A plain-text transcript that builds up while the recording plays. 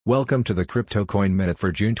Welcome to the Crypto Coin Minute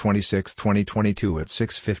for June 26, 2022 at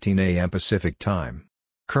 6:15 a.m. Pacific Time.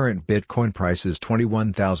 Current Bitcoin price is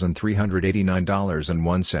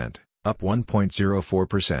 $21,389.01, up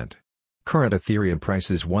 1.04%. Current Ethereum price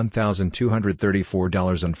is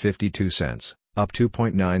 $1,234.52, up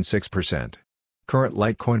 2.96%. Current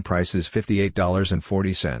Litecoin price is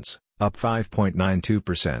 $58.40, up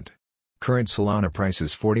 5.92%. Current Solana price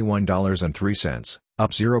is $41.03, up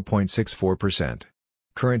 0.64%.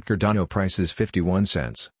 Current Cardano price is 51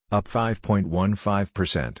 cents, up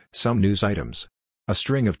 5.15%. Some news items. A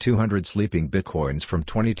string of 200 sleeping bitcoins from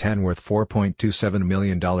 2010 worth $4.27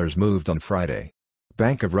 million moved on Friday.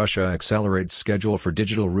 Bank of Russia accelerates schedule for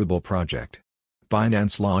digital ruble project.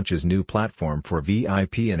 Binance launches new platform for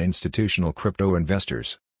VIP and institutional crypto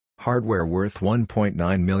investors. Hardware worth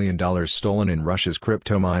 $1.9 million stolen in Russia's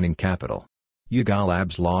crypto mining capital. Yuga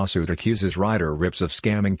Labs lawsuit accuses Ryder Ripps of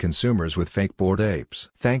scamming consumers with fake Bored Apes.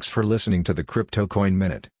 Thanks for listening to the Crypto Coin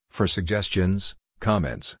Minute. For suggestions,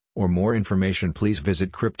 comments, or more information, please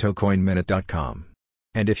visit CryptoCoinMinute.com.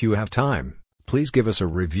 And if you have time, please give us a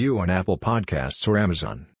review on Apple Podcasts or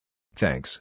Amazon. Thanks.